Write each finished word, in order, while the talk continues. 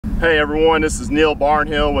Hey everyone, this is Neil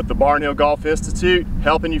Barnhill with the Barnhill Golf Institute,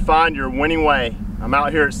 helping you find your winning way. I'm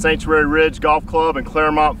out here at Sanctuary Ridge Golf Club in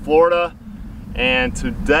Claremont, Florida, and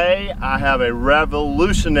today I have a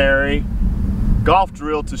revolutionary golf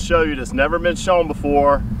drill to show you that's never been shown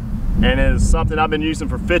before, and it is something I've been using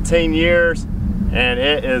for 15 years, and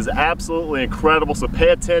it is absolutely incredible. So pay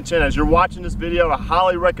attention as you're watching this video. I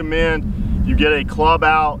highly recommend you get a club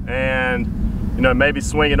out and maybe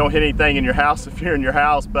swing it. Don't hit anything in your house if you're in your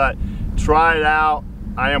house, but try it out.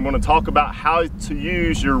 I am going to talk about how to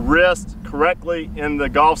use your wrist correctly in the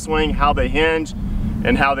golf swing, how they hinge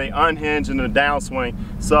and how they unhinge in the downswing.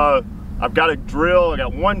 So I've got a drill, I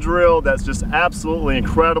got one drill that's just absolutely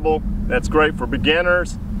incredible. That's great for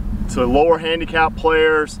beginners to lower handicap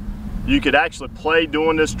players. You could actually play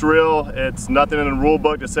doing this drill. It's nothing in the rule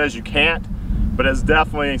book that says you can't, but it's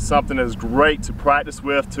definitely something that's great to practice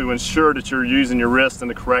with to ensure that you're using your wrist in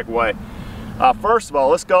the correct way. First of all,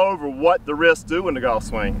 let's go over what the wrists do in the golf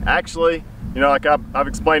swing. Actually, like I've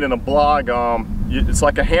explained in a blog, it's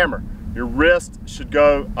like a hammer. Your wrist should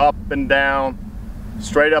go up and down,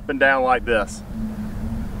 straight up and down like this.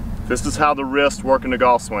 This is how the wrists work in the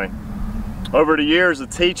golf swing. Over the years of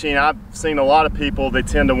teaching, I've seen a lot of people, they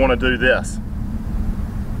tend to want to do this.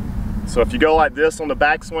 So if you go like this on the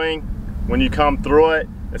backswing, when you come through it,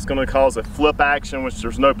 it's going to cause a flip action, which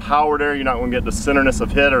there's no power there. You're not going to get the centerness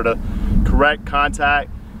of hit or the correct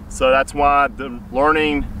contact. So that's why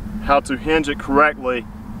learning how to hinge it correctly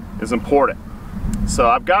is important. So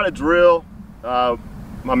I've got a drill. My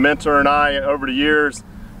mentor and I, over the years,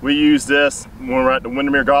 we used this when we were at the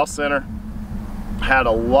Windermere Golf Center. Had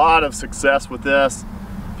a lot of success with this.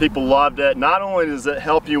 People loved it. Not only does it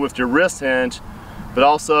help you with your wrist hinge, but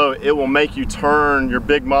also it will make you turn your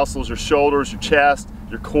big muscles, your shoulders, your chest,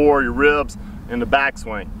 your core, your ribs in the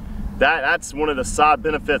backswing. That's one of the side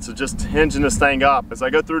benefits of just hinging this thing up. As I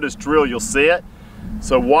go through this drill, you'll see it.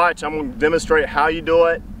 So watch, I'm going to demonstrate how you do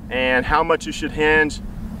it and how much you should hinge,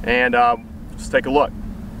 and just take a look.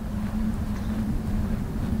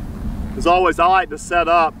 As always, I like to set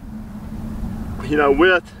up,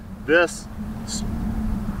 with this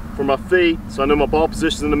for my feet, so I know my ball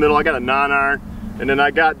position's in the middle. I got a 9-iron. And then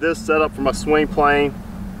I got this set up for my swing plane.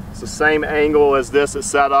 It's the same angle as this is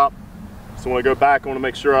set up. So when I go back, I want to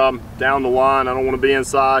make sure I'm down the line. I don't want to be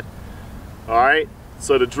inside. All right,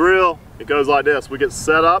 so the drill, it goes like this. We get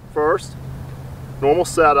set up first, normal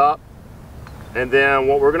setup. And then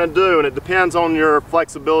what we're going to do, and it depends on your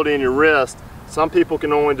flexibility in your wrist. Some people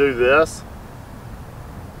can only do this.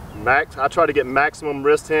 I try to get maximum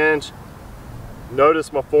wrist hinge.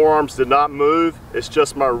 Notice my forearms did not move. It's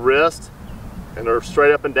just my wrist. And they're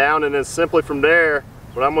straight up and down, and then simply from there,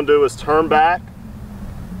 what I'm going to do is turn back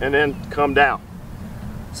and then come down.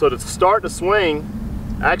 So to start the swing,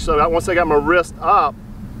 actually once I got my wrist up,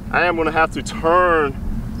 I am going to have to turn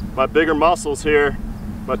my bigger muscles here,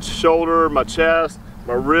 my shoulder, my chest,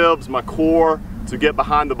 my ribs, my core, to get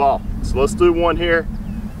behind the ball. So let's do one here.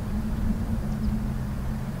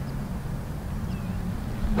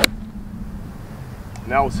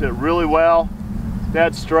 Now it's hit really well,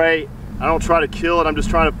 dead straight. I don't try to kill it, I'm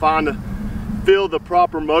just trying to feel the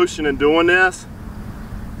proper motion in doing this.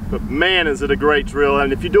 But man, is it a great drill.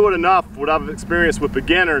 And if you do it enough, what I've experienced with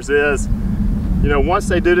beginners is, once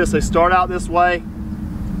they do this, they start out this way.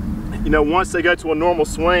 Once they go to a normal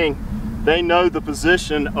swing, they know the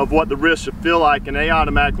position of what the wrist should feel like, and they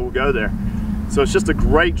automatically will go there. So it's just a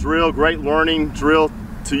great drill, great learning drill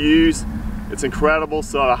to use. It's incredible,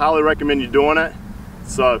 so I highly recommend you doing it.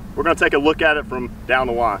 So we're going to take a look at it from down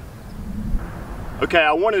the line. Okay,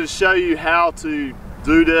 I wanted to show you how to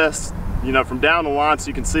do this, from down the line, so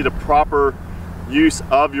you can see the proper use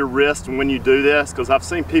of your wrist when you do this, because I've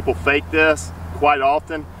seen people fake this quite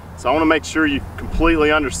often. So I want to make sure you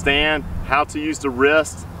completely understand how to use the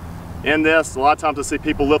wrist in this. A lot of times I see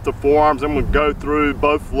people lift the forearms. I'm going to go through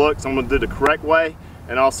both looks. I'm going to do the correct way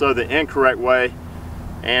and also the incorrect way.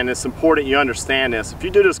 And it's important you understand this. If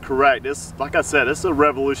you do this correct, like I said, this is a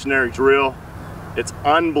revolutionary drill. It's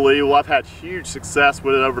unbelievable. I've had huge success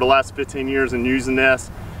with it over the last 15 years in using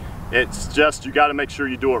this. It's just, you got to make sure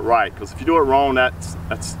you do it right, because if you do it wrong, that's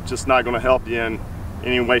just not going to help you in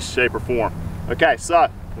any way, shape, or form. Okay, so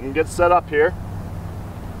we can get set up here.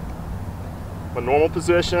 My normal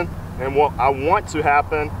position, and what I want to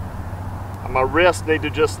happen, my wrists need to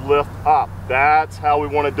just lift up. That's how we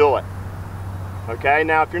want to do it. Okay,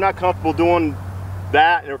 now if you're not comfortable doing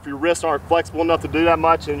that, or if your wrists aren't flexible enough to do that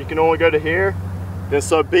much and you can only go to here, then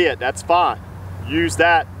so be it. That's fine. Use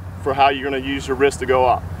that for how you're going to use your wrist to go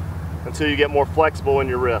up until you get more flexible in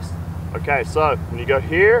your wrist. Okay, so when you go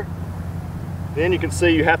here, Then you can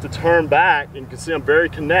see you have to turn back, and you can see I'm very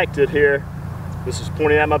connected here. This is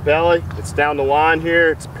pointing at my belly. It's down the line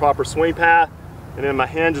here. It's a proper swing path. And then my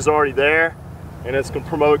hinge is already there. And it's going to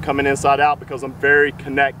promote coming inside out because I'm very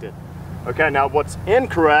connected. Okay, now what's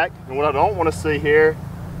incorrect, and what I don't want to see here,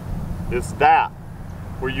 is that,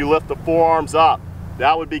 where you lift the forearms up.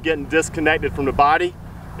 That would be getting disconnected from the body,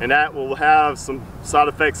 and that will have some side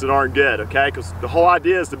effects that aren't good, okay? Because the whole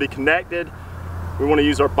idea is to be connected. We want to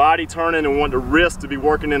use our body turning, and we want the wrist to be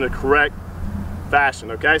working in the correct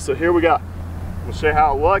fashion, okay? So here we go. I'm going to show you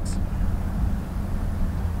how it looks.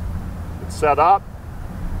 It's set up,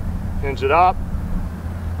 hinge it up,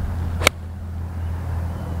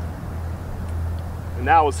 and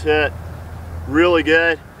that was hit really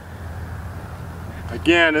good.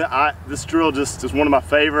 Again, this drill just is one of my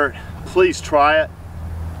favorite. Please try it.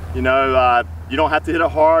 You know, you don't have to hit it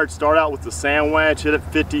hard. Start out with the sandwich, hit it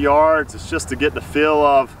 50 yards. It's just to get the feel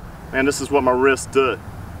of, man, this is what my wrists do.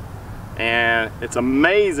 And it's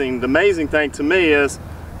amazing. The amazing thing to me is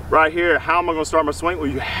right here, how am I going to start my swing? Well,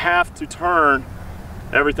 you have to turn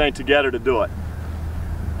everything together to do it.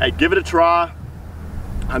 Hey, give it a try.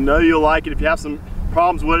 I know you'll like it. If you have some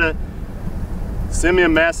problems with it, send me a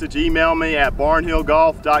message, email me at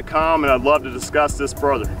barnhillgolf.com, and I'd love to discuss this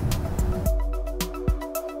further.